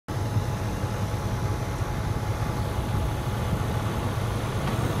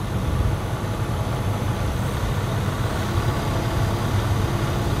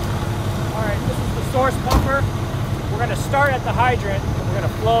start at the hydrant. We're going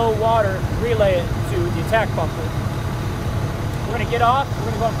to flow water, relay it to the attack pumper. We're going to get off,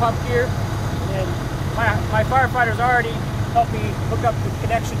 we're going to go on pump gear, and my firefighters already helped me hook up the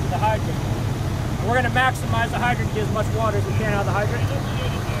connection to the hydrant. We're going to maximize the hydrant to get as much water as we can out of the hydrant. We're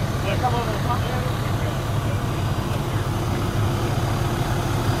going to come over to the pump area.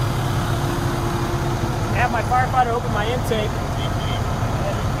 I have my firefighter open my intake, and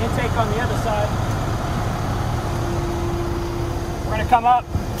intake on the other side. We're going to come up,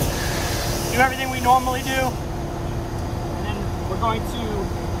 do everything we normally do, and then we're going to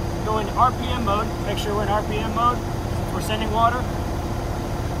go into RPM mode, make sure we're in RPM mode since we're sending water.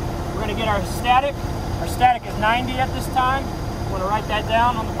 We're going to get our static. Our static is 90 at this time. I'm going to write that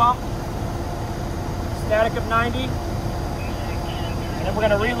down on the pump. Static of 90. And then we're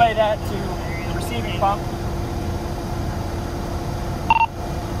going to relay that to the receiving pump.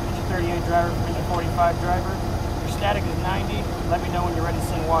 Engine 38 driver, engine 45 driver. Your static is 90. Let me know when you're ready to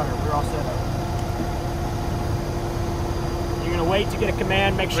send water. We're all set up. You're going to wait to get a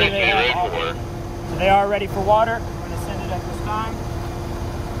command, make sure they have water. So they are ready for water. We're going to send it at this time.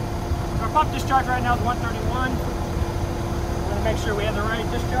 So our pump discharge right now is 131. We're going to make sure we have the right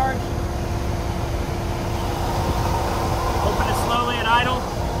discharge. Open it slowly at idle.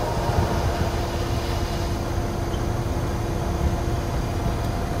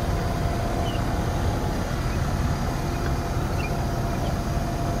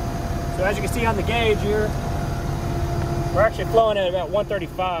 So as you can see on the gauge here, we're actually flowing at about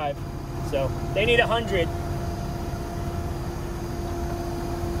 135. So they need 100.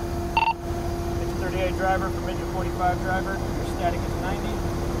 38 driver from engine 45 driver, their static is 90.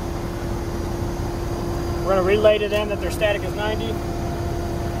 We're going to relay to them that their static is 90.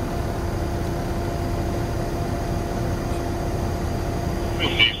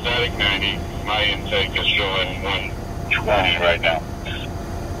 Receive static 90. My intake is showing 120 right now.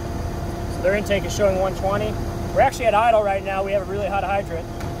 So their intake is showing 120. We're actually at idle right now. We have a really hot hydrant.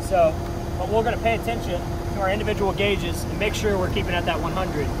 So, but we're going to pay attention to our individual gauges and make sure we're keeping at that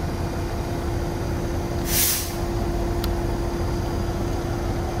 100.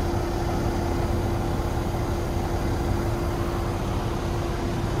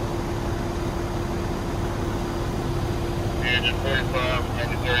 Engine 45,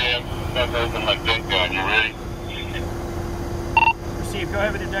 engine 30M, that's open my deck gun. You ready? Receive. Go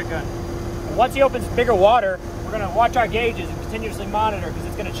ahead with your deck gun. And once he opens bigger water, we're going to watch our gauges and continuously monitor because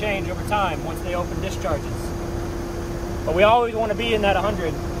it's going to change over time once they open discharges. But we always want to be in that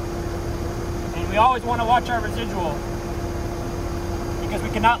 100. And we always want to watch our residual because we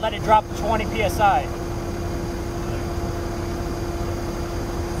cannot let it drop to 20 psi.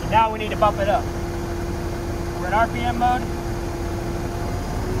 So now we need to bump it up. We're in RPM mode.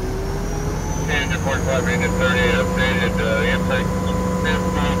 Engine 45, engine 38 updated, intake 50,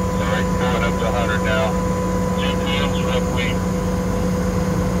 sorry, going up to 100 now. GPM's roughly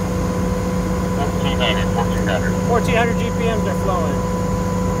 1400 GPMs are flowing.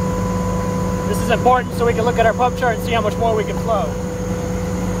 This is important so we can look at our pump chart and see how much more we can flow.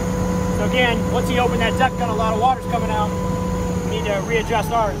 So again, once you open that deck gun, a lot of water's coming out. We need to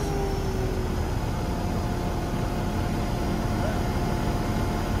readjust ours.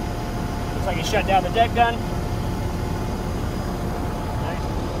 Looks like he shut down the deck gun.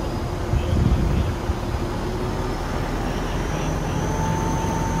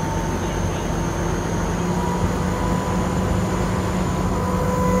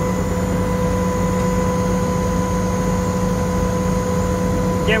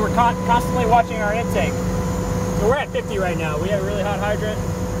 Again, we're constantly watching our intake. So we're at 50 right now. We have a really hot hydrant.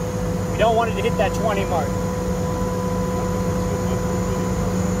 We don't want it to hit that 20 mark.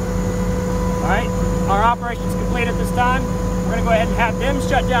 Alright, our operation's complete at this time. We're going to go ahead and have them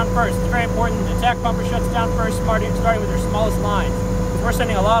shut down first. It's very important the attack pumper shuts down first, starting with their smallest lines. Because we're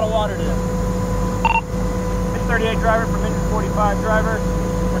sending a lot of water to them. Engine 38 driver from engine 45 driver.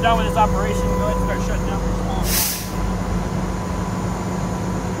 We're done with this operation. Go ahead and start shutting down.